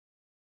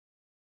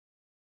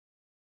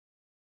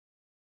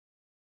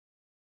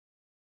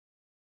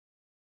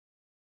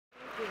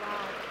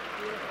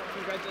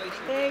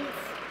Congratulations. Thanks.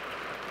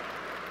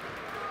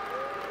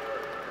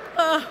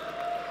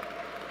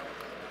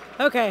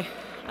 Okay.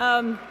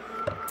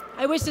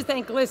 I wish to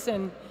thank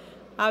GLSEN,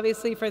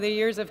 obviously, for their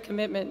years of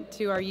commitment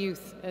to our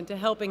youth and to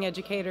helping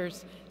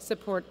educators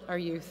support our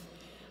youth.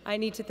 I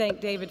need to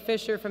thank David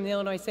Fisher from the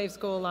Illinois Safe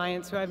School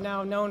Alliance, who I've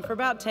now known for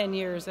about 10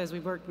 years as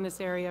we've worked in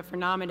this area, for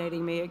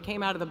nominating me. It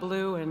came out of the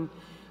blue, and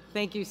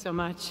thank you so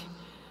much.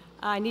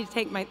 I need to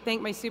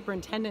thank my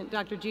superintendent,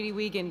 Dr. Judy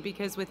Wiegand,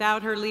 because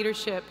without her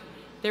leadership,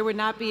 there would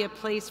not be a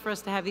place for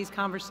us to have these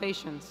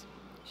conversations.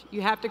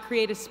 You have to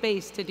create a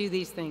space to do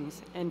these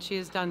things, and she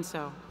has done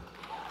so.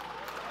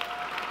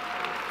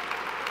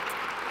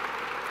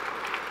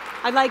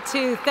 I'd like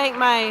to thank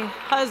my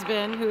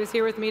husband, who is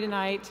here with me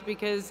tonight,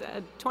 because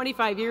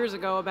 25 years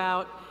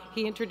ago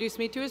he introduced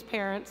me to his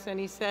parents, and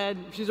he said,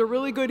 "She's a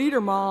really good eater,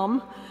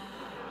 Mom."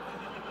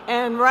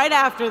 And right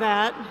after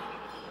that,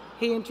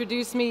 he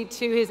introduced me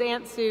to his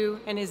Aunt Sue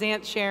and his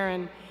Aunt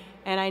Sharon,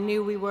 and I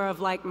knew we were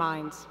of like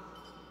minds.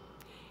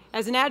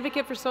 As an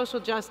advocate for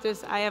social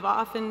justice, I have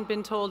often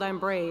been told I'm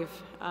brave,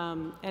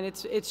 and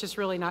it's just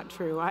really not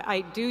true.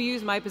 I do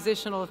use my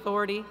positional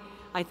authority.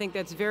 I think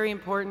that's very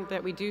important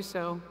that we do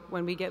so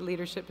when we get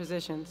leadership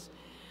positions.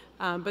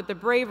 But the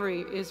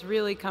bravery is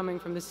really coming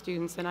from the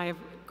students, and I have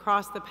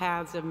crossed the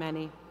paths of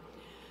many.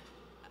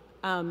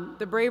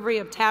 The bravery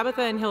of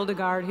Tabitha and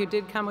Hildegard, who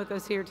did come with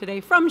us here today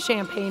from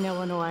Champaign,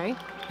 Illinois,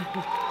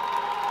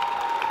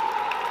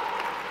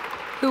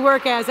 who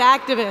work as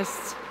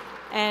activists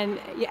and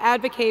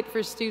advocate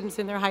for students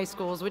in their high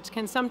schools, which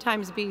can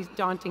sometimes be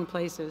daunting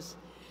places.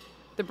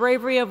 The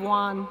bravery of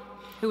Juan,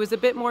 who was a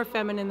bit more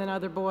feminine than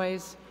other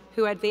boys,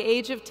 who at the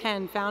age of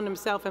 10 found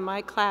himself in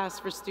my class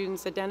for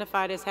students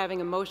identified as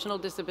having emotional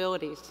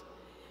disabilities.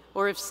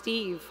 Or of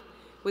Steve,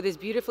 with his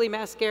beautifully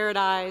mascaraed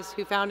eyes,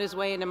 who found his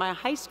way into my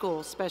high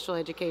school special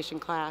education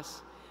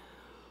class.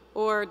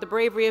 Or the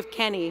bravery of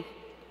Kenny,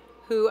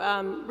 who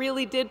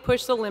really did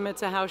push the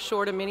limits of how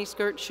short a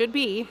miniskirt should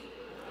be,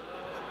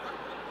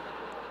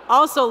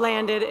 also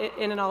landed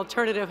in an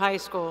alternative high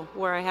school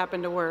where I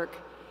happened to work.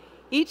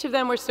 Each of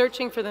them were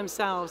searching for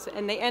themselves,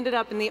 and they ended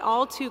up in the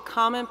all too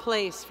common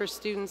place for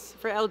students,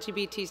 for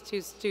LGBT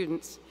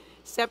students,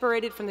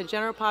 separated from the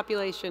general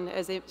population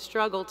as they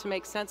struggle to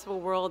make sense of a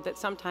world that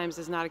sometimes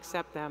does not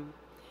accept them.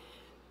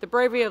 The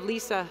bravery of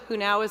Lisa, who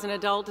now as an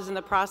adult is in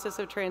the process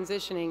of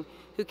transitioning,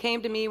 who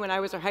came to me when I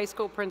was her high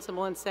school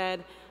principal and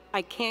said,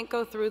 "I can't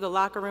go through the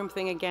locker room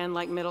thing again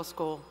like middle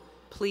school.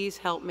 Please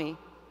help me."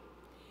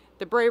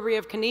 The bravery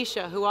of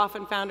Kanisha, who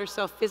often found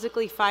herself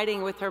physically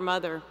fighting with her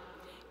mother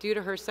due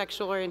to her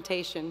sexual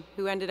orientation,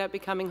 who ended up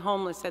becoming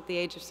homeless at the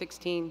age of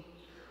 16.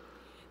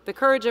 The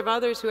courage of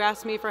others who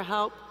asked me for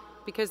help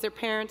because their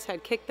parents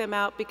had kicked them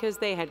out because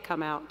they had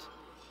come out.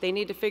 They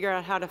need to figure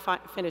out how to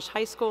finish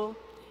high school,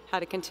 how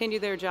to continue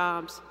their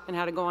jobs, and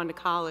how to go on to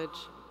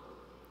college.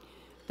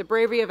 The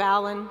bravery of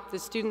Alan, the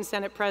Student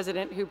Senate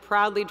President, who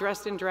proudly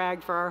dressed in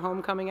drag for our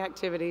homecoming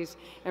activities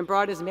and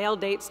brought his male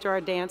dates to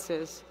our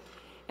dances.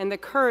 And the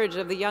courage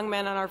of the young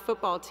men on our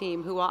football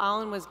team who, while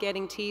Alan was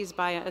getting teased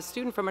by a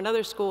student from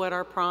another school at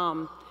our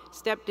prom,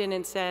 stepped in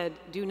and said,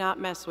 "Do not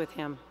mess with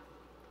him."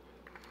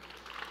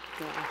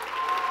 Yeah.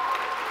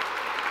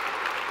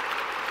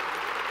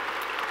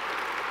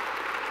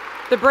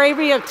 The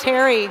bravery of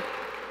Terry,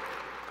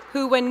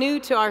 who, when new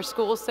to our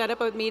school, set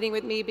up a meeting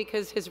with me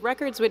because his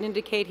records would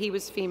indicate he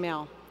was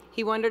female.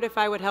 He wondered if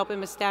I would help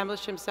him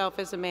establish himself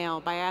as a male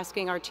by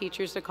asking our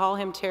teachers to call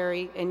him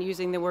Terry and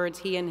using the words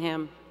he and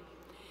him.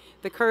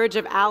 The courage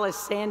of Alice,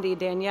 Sandy,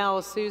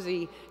 Danielle,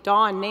 Susie,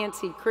 Dawn,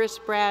 Nancy, Chris,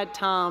 Brad,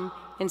 Tom,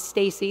 and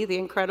Stacy, the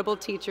incredible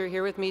teacher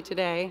here with me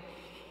today.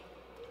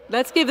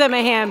 Let's give them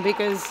a hand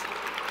because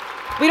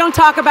we don't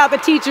talk about the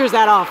teachers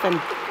that often.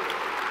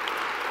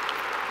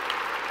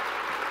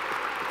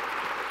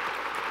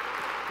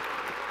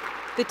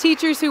 The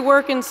teachers who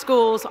work in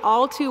schools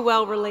all too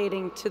well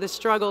relating to the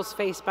struggles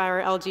faced by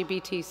our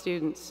LGBT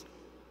students.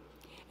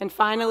 And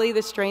finally,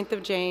 the strength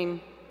of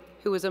Jane,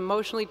 who was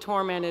emotionally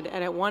tormented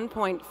and at one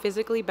point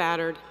physically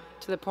battered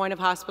to the point of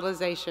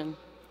hospitalization,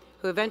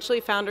 who eventually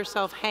found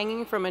herself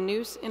hanging from a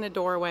noose in a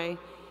doorway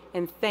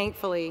and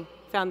thankfully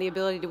found the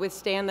ability to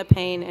withstand the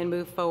pain and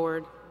move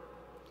forward.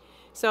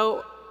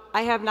 So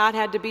I have not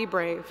had to be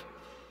brave.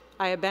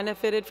 I have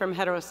benefited from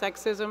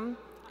heterosexism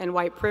and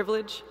white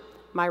privilege,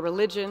 my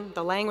religion,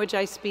 the language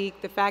I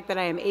speak, the fact that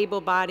I am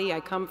able-bodied,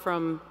 I come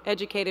from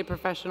educated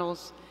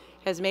professionals,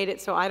 has made it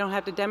so I don't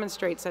have to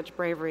demonstrate such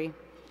bravery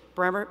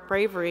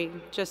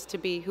just to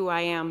be who I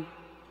am.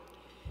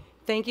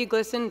 Thank you,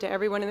 GLSEN, to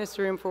everyone in this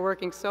room for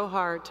working so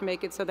hard to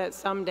make it so that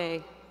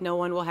someday no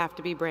one will have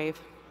to be brave.